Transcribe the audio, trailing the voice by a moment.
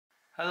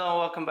Hello,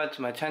 welcome back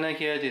to my channel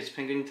here. This is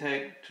Penguin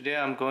Tech. Today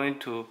I'm going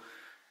to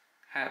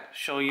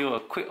show you a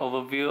quick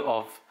overview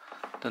of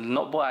the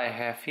notebook I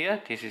have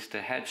here. This is the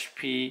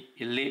HP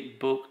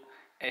Elitebook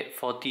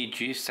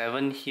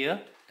 840G7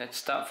 here. Let's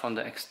start from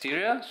the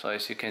exterior. So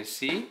as you can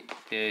see,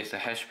 there is a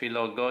HP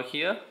logo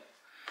here.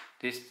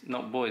 This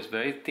notebook is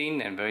very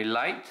thin and very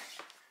light.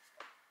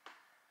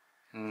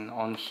 And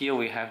on here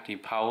we have the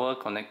power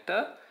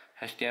connector,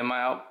 HDMI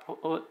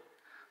output,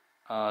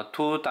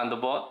 2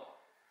 Thunderbolt,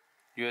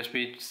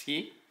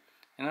 USB-C,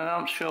 and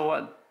I'm not sure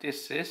what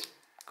this is.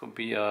 Could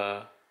be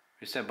a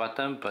reset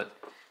button, but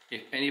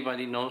if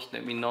anybody knows,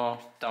 let me know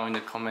down in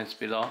the comments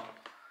below.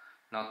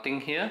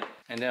 Nothing here.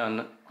 And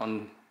then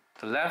on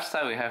the left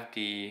side we have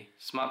the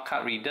smart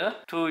card reader,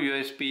 2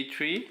 USB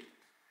 3,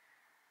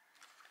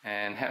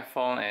 and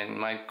headphone and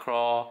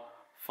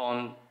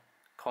microphone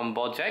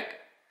combo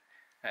jack,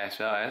 as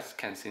well as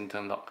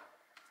Kensington lock.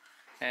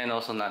 And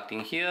also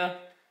nothing here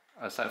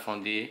aside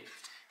from the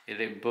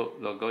Elitebook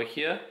logo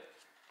here.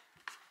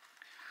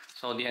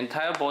 So the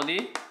entire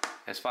body,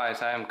 as far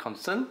as I am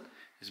concerned,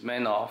 is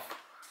made of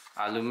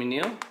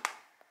aluminum,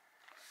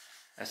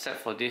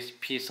 except for this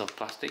piece of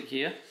plastic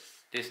here.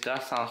 This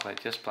does sound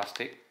like just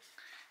plastic.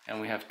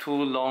 And we have 2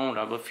 long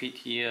rubber feet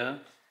here,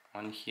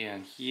 one here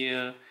and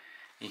here.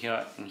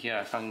 And here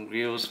are some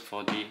grills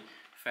for the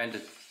fan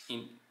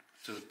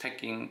to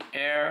take in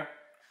air.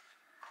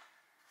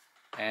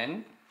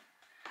 And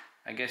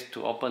I guess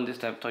to open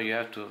this laptop you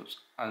have to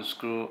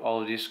unscrew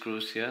all these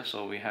screws here.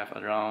 So we have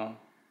around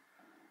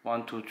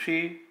 1, 2,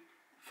 3,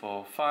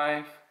 4,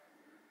 5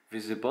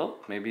 visible,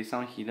 maybe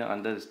some hidden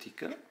under the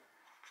sticker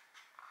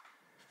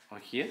or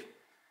here.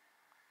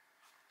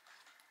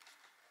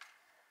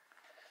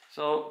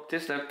 So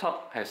this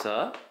laptop has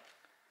a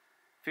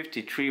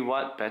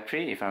 53-watt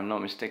battery if I'm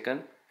not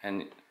mistaken,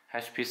 and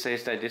HP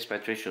says that this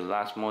battery should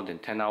last more than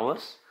 10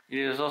 hours. It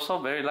is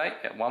also very light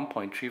at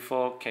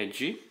 1.34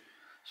 kg,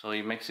 so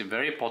it makes it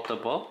very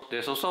portable.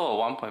 There's also a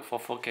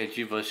 1.44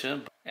 kg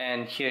version,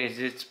 and here is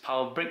its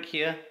power brick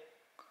here.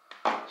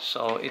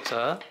 So it's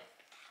a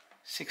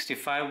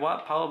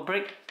 65-watt power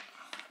brick,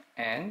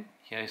 and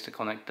here is the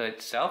connector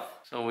itself.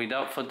 So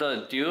without further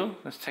ado,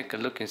 let's take a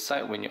look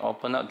inside when you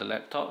open up the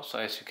laptop. So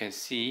as you can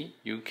see,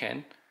 you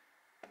can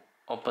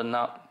open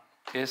up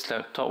this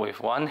laptop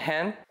with one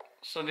hand.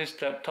 So this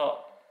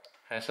laptop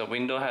has a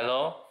window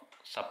hello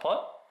support,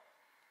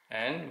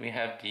 and we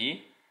have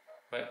the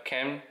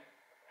webcam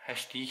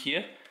HD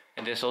here,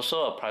 and there's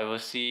also a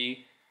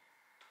privacy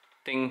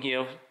thing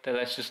here that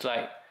lets you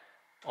slide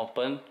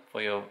open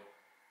for your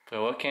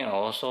webcam, or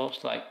also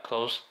slide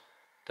close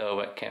the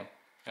webcam.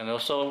 And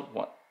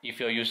also, if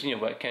you're using your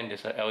webcam,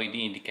 there's a LED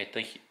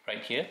indicator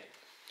right here.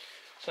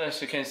 So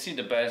as you can see,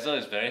 the bezel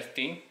is very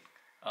thin.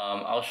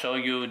 I'll show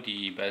you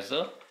the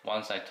bezel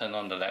once I turn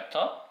on the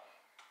laptop.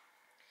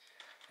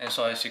 And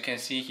so as you can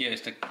see, here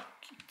is the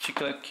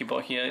chiclet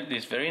keyboard here. It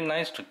is very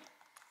nice to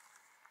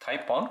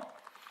type on.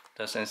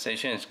 The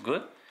sensation is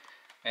good,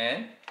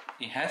 and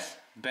it has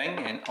Bang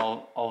and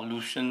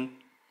Olufsen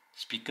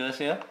speakers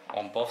here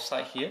on both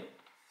sides here,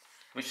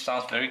 which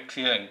sounds very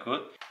clear and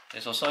good.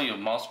 There's also your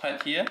mouse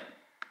pad here.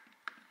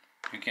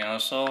 You can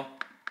also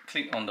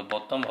click on the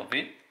bottom of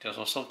it. There's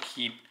also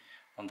key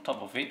on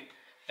top of it,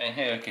 and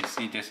here you can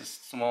see there's a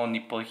small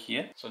nipple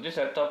here. So this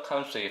laptop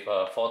comes with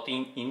a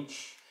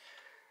 14-inch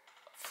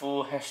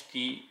full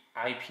HD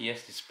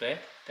IPS display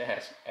that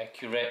has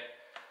accurate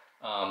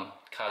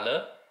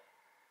color.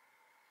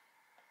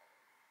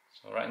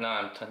 So right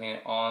now I'm turning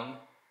it on.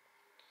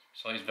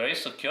 So it's very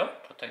secure,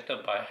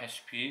 protected by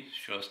HP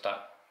Sure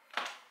Start.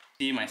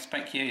 See, my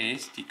spec here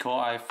is the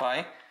Core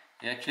i5.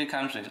 It actually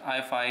comes with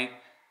i5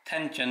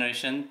 10th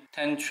generation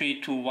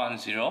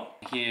 103.210.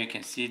 Here you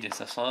can see there's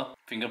also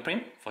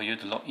fingerprint for you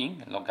to log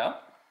in and log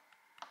out,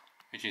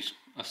 which is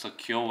a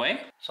secure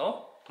way.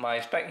 So my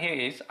spec here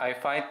is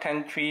i5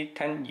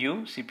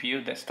 10310U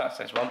CPU that starts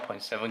at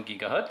 1.7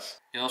 GHz.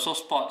 It also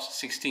sports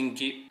 16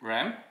 GB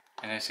RAM.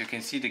 And as you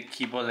can see, the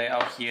keyboard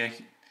layout here,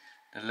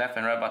 the left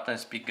and right button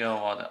is bigger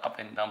while the up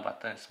and down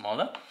button is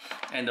smaller.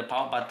 And the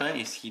power button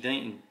is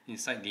hidden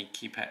inside the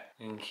keypad.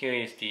 And here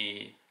is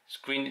the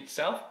screen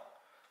itself,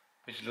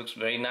 which looks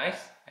very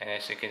nice. And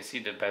as you can see,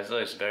 the bezel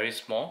is very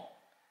small.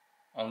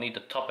 Only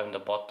the top and the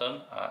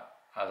bottom are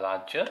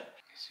larger.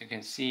 As you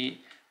can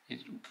see,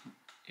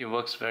 it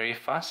works very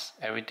fast.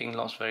 Everything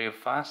looks very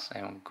fast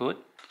and good.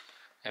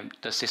 And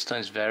the system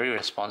is very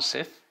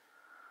responsive.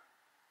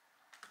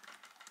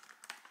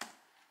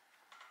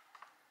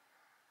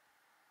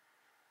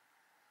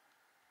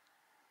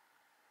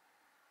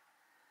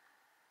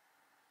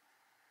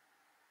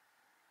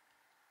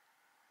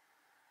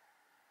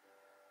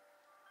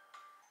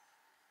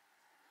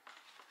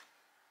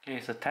 Okay,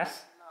 it's a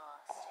test.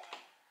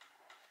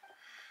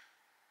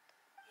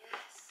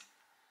 Yes,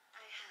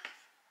 I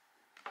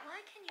have.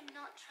 Why can you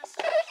not trust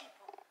your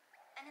people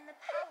and in the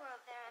power of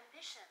their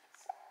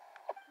ambitions?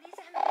 These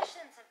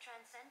ambitions have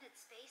transcended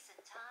space and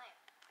time.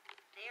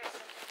 They are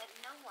something that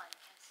no one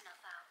can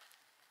snuff out.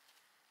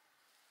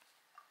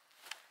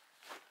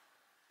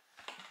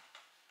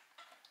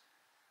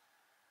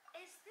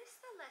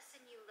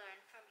 lesson you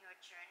learned from your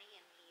journey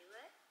in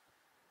Liyue?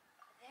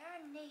 There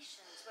are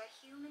nations where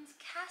humans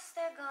cast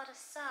their god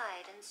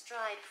aside and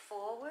stride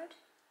forward.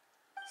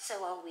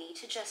 So are we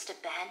to just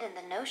abandon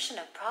the notion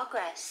of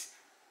progress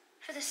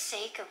for the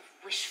sake of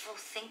wishful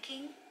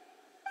thinking?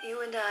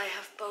 You and I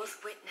have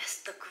both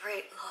witnessed the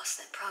great loss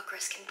that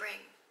progress can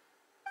bring.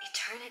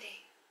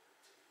 Eternity.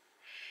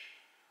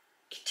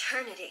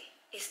 Eternity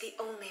is the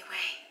only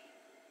way.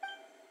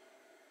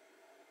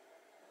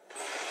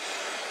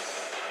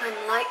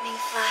 When lightning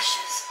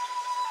flashes,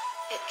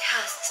 it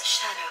casts a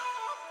shadow.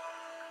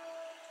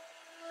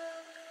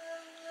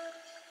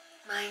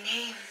 My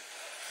name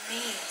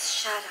means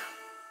shadow.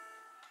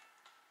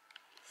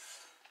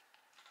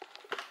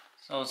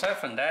 So aside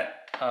from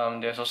that,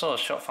 there's also a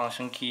short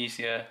function keys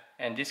here,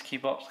 and this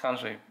keyboard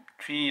comes with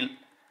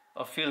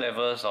a few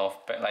levels of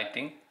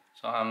backlighting.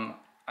 So I'm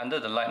under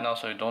the light now,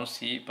 so you don't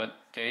see it, but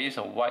there is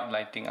a white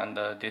lighting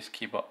under this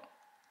keyboard.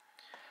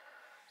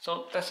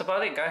 So that's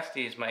about it, guys.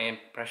 This is my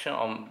impression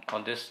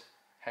on this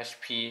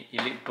HP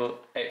Elitebook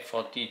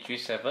 840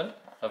 G7.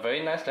 A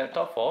very nice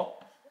laptop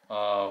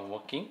for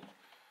working.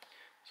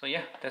 So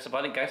yeah, that's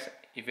about it, guys.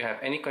 If you have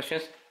any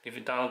questions, leave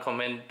it down,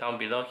 comment down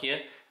below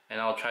here,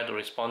 and I'll try to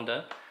respond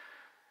there.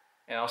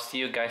 And I'll see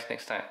you guys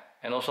next time.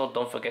 And also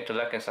don't forget to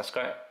like and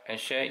subscribe and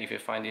share if you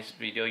find this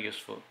video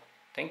useful.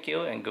 Thank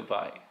you and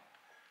goodbye.